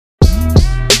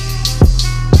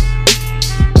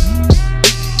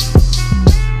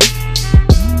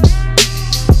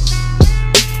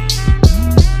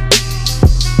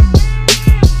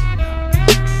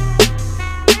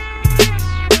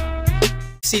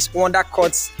6 Wonder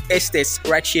Court estates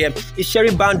right here. It's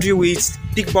sharing boundary with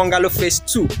Big Bungalow Phase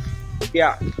 2.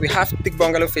 Yeah, we have Big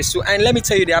Bungalow Phase 2, and let me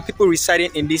tell you, there are people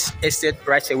residing in this estate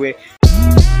right away.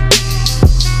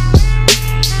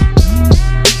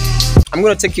 I'm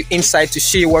going to take you inside to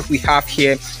show you what we have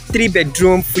here.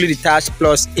 3-bedroom, fully detached,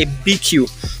 plus a BQ,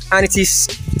 and it is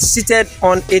seated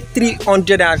on a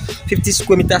 350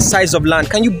 square meter size of land.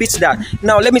 Can you beat that?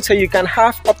 Now let me tell you, you can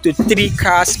have up to 3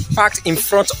 cars parked in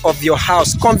front of your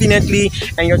house conveniently,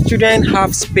 and your children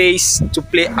have space to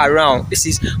play around. This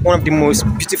is one of the most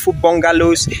beautiful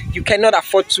bungalows you cannot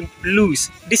afford to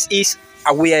lose. This is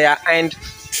Awoyaya, and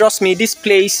trust me, this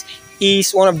place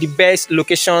is one of the best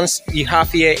locations you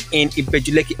have here in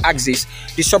Lekki axis.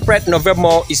 The Shoprite Novel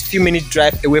Mall is a few minute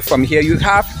drive away from here. You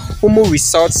have Umu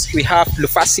Resorts, we have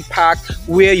Lufasi Park,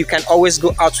 where you can always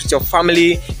go out with your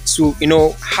family to, you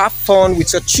know, have fun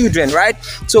with your children, right?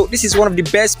 So this is one of the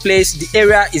best places. The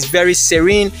area is very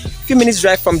serene, few minutes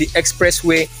drive from the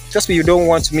expressway. Trust me, you don't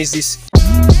want to miss this.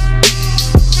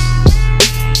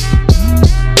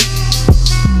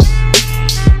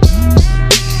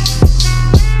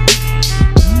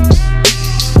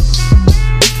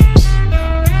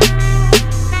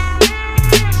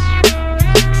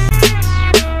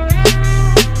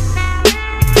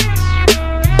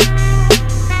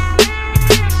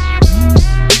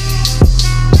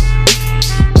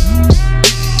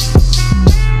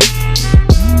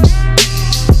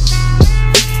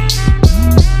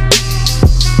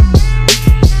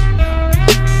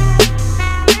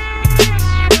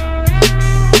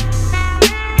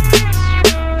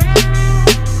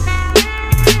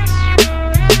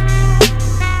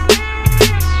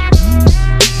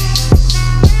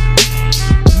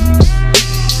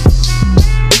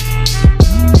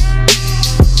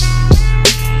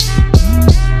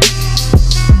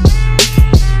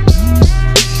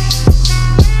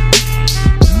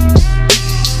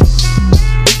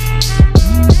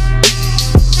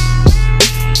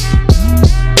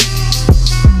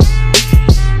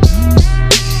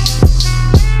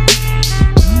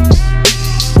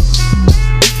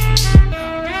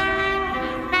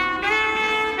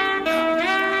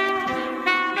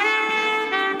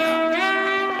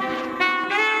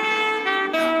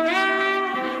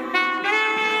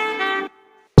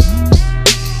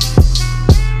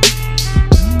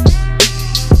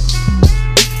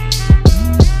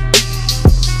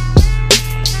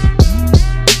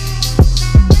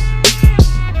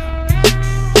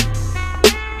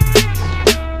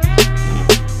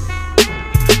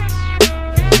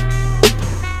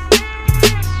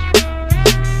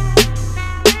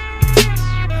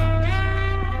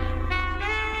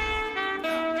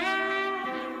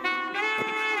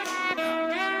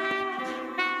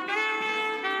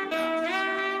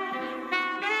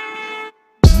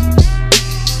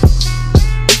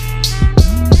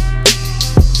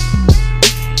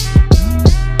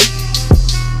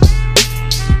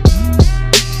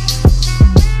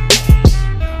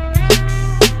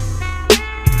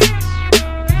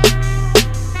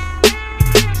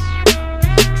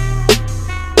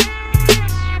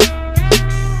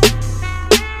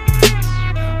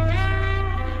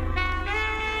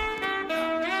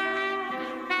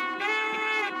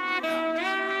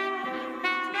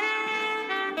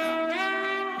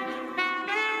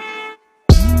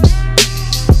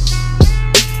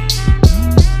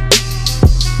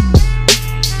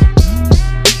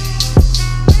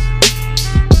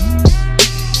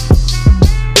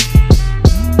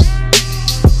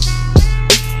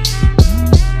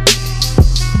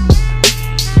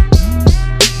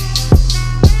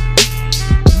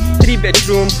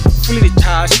 Bedroom, fully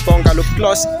detached bungalow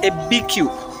plus a BQ,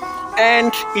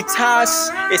 and it has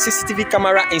a CCTV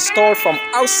camera installed from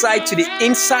outside to the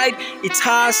inside. It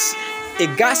has a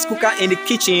gas cooker in the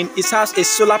kitchen. It has a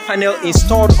solar panel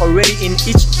installed already in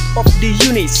each of the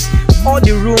units. All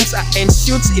the rooms are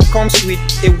ensuite. It comes with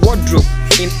a wardrobe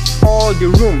in all the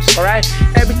rooms. All right,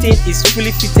 everything is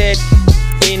fully fitted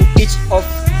in each of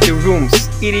the rooms.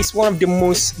 It is one of the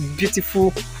most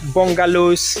beautiful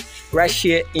bungalows right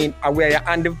here in Awoyaya,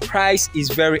 and the price is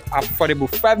very affordable.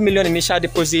 5 million initial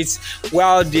deposits,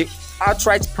 while the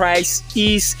outright price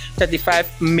is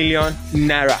 35 million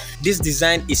naira. This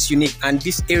design is unique, and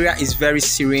this area is very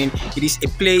serene. It is a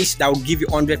place that will give you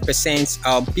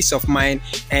 100% peace of mind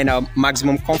and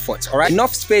maximum comfort. All right,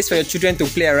 enough space for your children to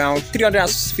play around.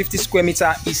 350 square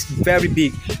meter is very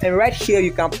big, and right here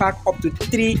you can park up to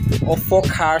 3 or 4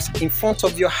 cars in front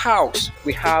of your house.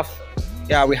 We have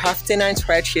tenants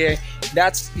right here.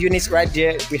 That's units right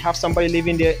there. We have somebody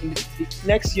living there. In the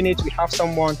next unit, we have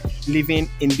someone living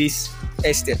in this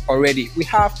estate already. We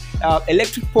have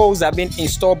electric poles that have been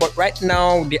installed, but right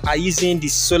now they are using the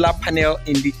solar panel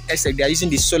in the estate. They are using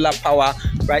the solar power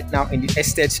right now in the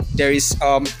estate. There is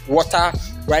water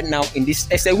right now in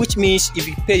this estate, which means if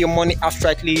you pay your money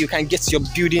outrightly, you can get your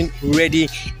building ready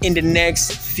in the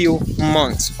next few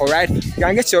months. All right, you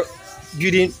can get your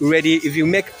building ready. If you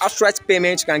make outright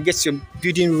payment, you can get your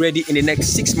building ready in the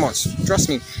next 6 months. Trust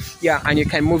me. Yeah, and you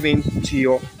can move into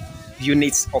your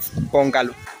units of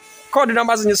bungalow. Call the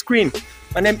numbers on your screen.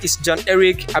 My name is John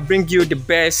Eric. I bring you the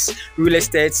best real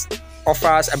estate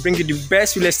offers. I bring you the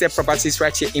best real estate properties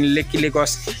right here in Lekki,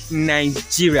 Lagos,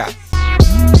 Nigeria.